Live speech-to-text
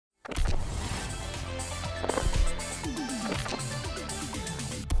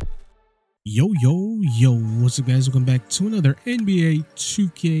Yo, what's up guys? Welcome back to another NBA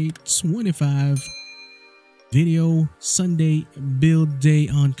 2K25 video. Sunday build day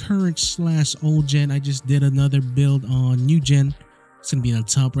on current / old gen. I just did another build on new gen. It's gonna be in the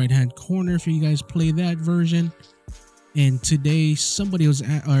top right hand corner for you guys play that version. And today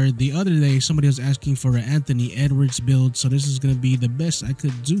the other day somebody was asking for an Anthony Edwards build, so this is gonna be the best I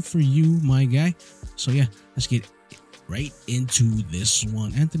could do for you, my guy. So yeah, let's get right into this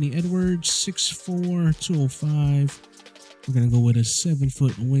one. Anthony Edwards, 6'4", 205. We're gonna go with a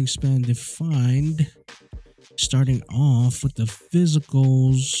 7-foot wingspan defined. Starting off with the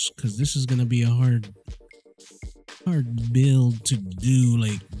physicals, because this is gonna be a hard build to do,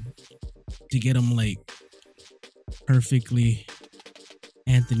 like to get them like perfectly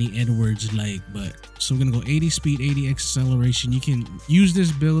Anthony Edwards like. But so we're gonna go 80 speed, 80 acceleration. You can use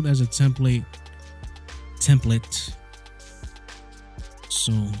this build as a template.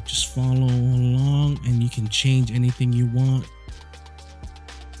 So just follow along and you can change anything you want.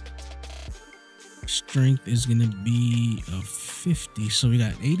 Strength is gonna be a 50. So we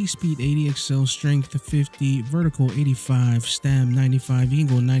got 80 speed, 80 excel, strength 50, vertical 85, stam 95. You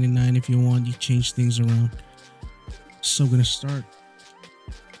can go 99 if you want. You change things around. So we're gonna start.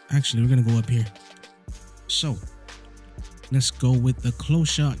 Actually, we're gonna go up here. So let's go with the close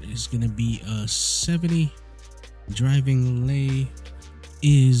shot. It's gonna be a 70. Driving lay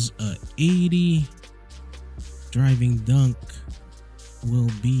is a 80. Driving dunk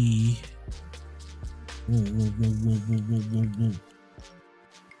will be whoa.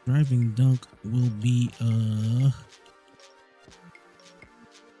 Driving dunk will be a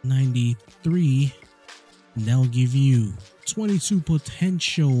 93. And that'll give you 22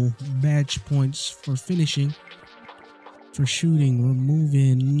 potential badge points for finishing. For shooting, we're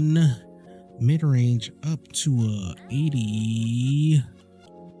moving mid-range up to a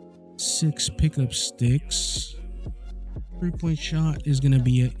 86 pickup sticks. 3-point shot is gonna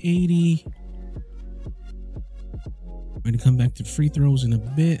be a 80. We're gonna come back to free throws in a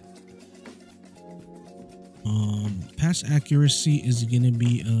bit. Pass accuracy is gonna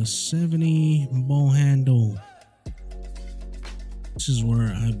be a 70. Ball handle, this is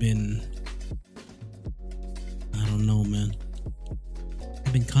where I don't know, man.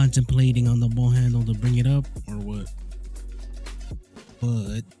 I've been contemplating on the ball handle to bring it up or what,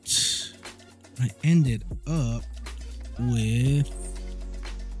 but I ended up with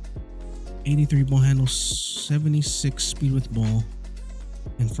 83 ball handle, 76 speed with ball.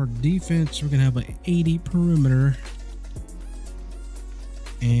 And for defense, we're gonna have an 80 perimeter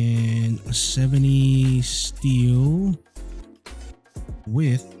and a 70 steal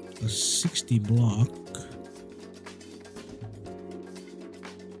with a 60 block.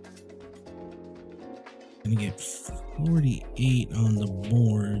 Gonna get 48 on the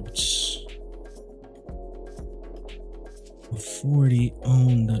boards, 40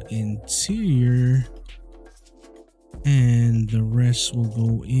 on the interior, and the rest will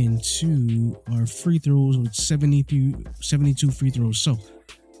go into our free throws with 72 free throws. So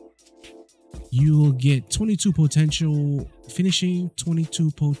you will get 22 potential finishing,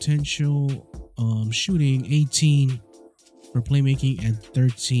 22 potential shooting, 18 for playmaking, and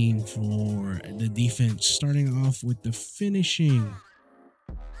 13 for the defense. Starting off with the finishing,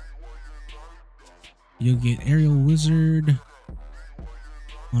 you'll get Aerial Wizard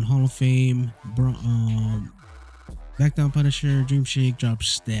on Hall of Fame, Back Down Punisher, Dream Shake, Drop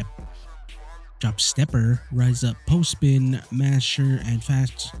Stepper, Rise Up, Post Spin, Masher, and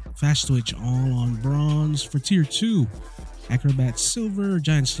Fast Switch all on bronze. For tier 2, Acrobat Silver,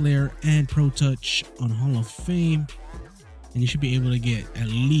 Giant Slayer, and Pro Touch on Hall of Fame. And you should be able to get at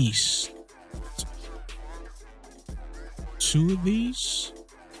least 2 of these.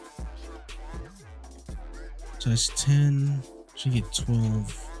 So that's 10. Should get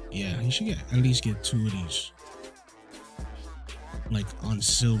 12. Yeah, you should at least get 2 of these, like on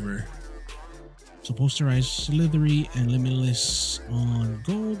silver. So posterized Slithery and Limitless on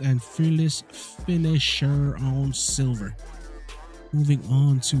gold, and Fearless Finisher on silver. Moving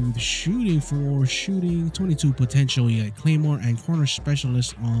on to the shooting. For shooting, 22 potential, you got Claymore and Corner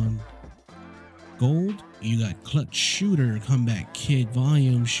Specialist on gold. You got Clutch Shooter, Comeback Kid,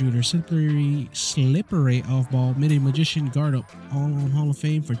 Volume Shooter, Slippery Off Ball, Midi Magician, Guard Up all on Hall of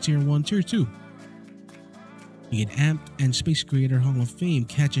Fame for tier 1. Tier 2, you get Amped and Space Creator Hall of Fame,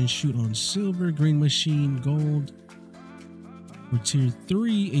 Catch and Shoot on silver, Green Machine gold. For tier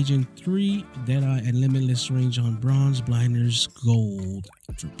 3, Agent 3, Deadeye and Limitless Range on bronze, Blinders gold.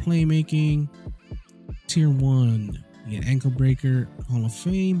 For playmaking, tier 1, you get Ankle Breaker Hall of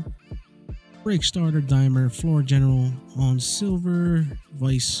Fame, brake starter, dimer, floor general on silver,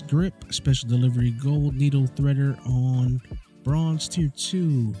 vice grip, special delivery gold, needle threader on bronze tier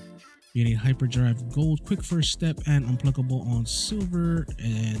 2. You need hyperdrive gold, quick first step, and unpluggable on silver,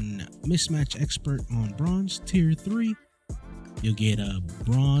 and mismatch expert on bronze tier 3. You'll get a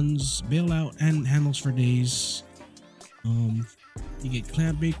bronze bailout and handles for days. You get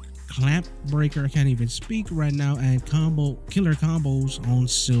clamp breaker, I can't even speak right now, and killer combos on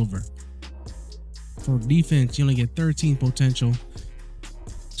silver. For defense, you only get 13 potential.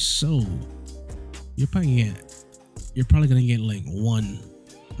 So you're probably gonna get like one,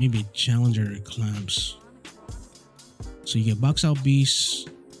 maybe challenger clamps. So you get box out beast,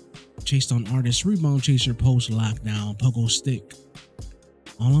 chased on artist, rebound chaser, post, lockdown, pogo stick,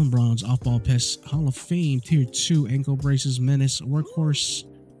 all on bronze, off ball pest, Hall of Fame tier 2, ankle braces, menace, workhorse,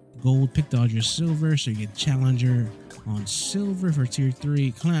 gold, pick dodger, silver. So you get challenger on silver for tier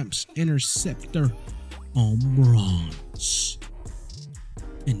 3, clamps, interceptor on bronze.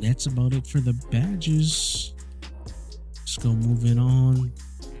 And that's about it for the badges. Let's go moving on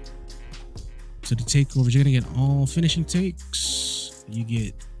to the takeovers. You're gonna get all finishing takes. You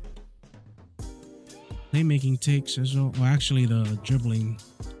get playmaking takes as well. Well, actually the dribbling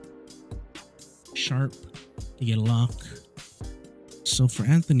sharp. You get lock. So for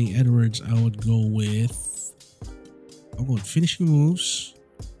Anthony Edwards, I'll go with finishing moves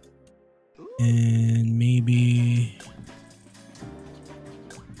and maybe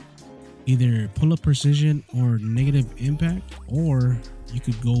either pull up precision or negative impact, or you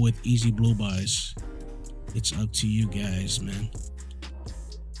could go with easy blow bys. It's up to you guys, man.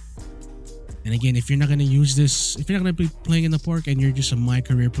 And again, if you're not going to use this, if you're not going to be playing in the park and you're just a my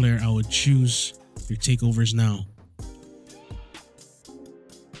career player, I would choose your takeovers now.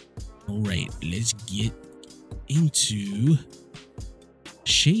 All right, let's get into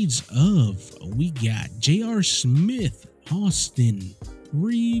shades of. We got J.R. Smith, Austin,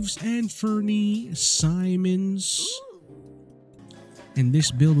 Reeves, and Fernie Simons. And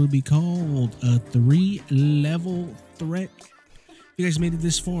this build will be called a 3-level threat. If you guys made it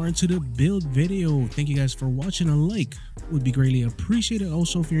this far into the build video, thank you guys for watching. A like would be greatly appreciated.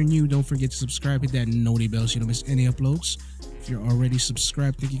 Also, if you're new, don't forget to subscribe, hit that noti bell so you don't miss any uploads. If you're already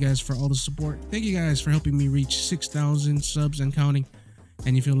subscribed, thank you guys for all the support. Thank you guys for helping me reach 6,000 subs and counting.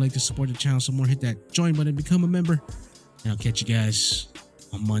 And if you'd like to support the channel some more, hit that join button, become a member. And I'll catch you guys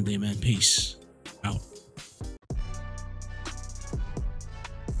on Monday, man. Peace out.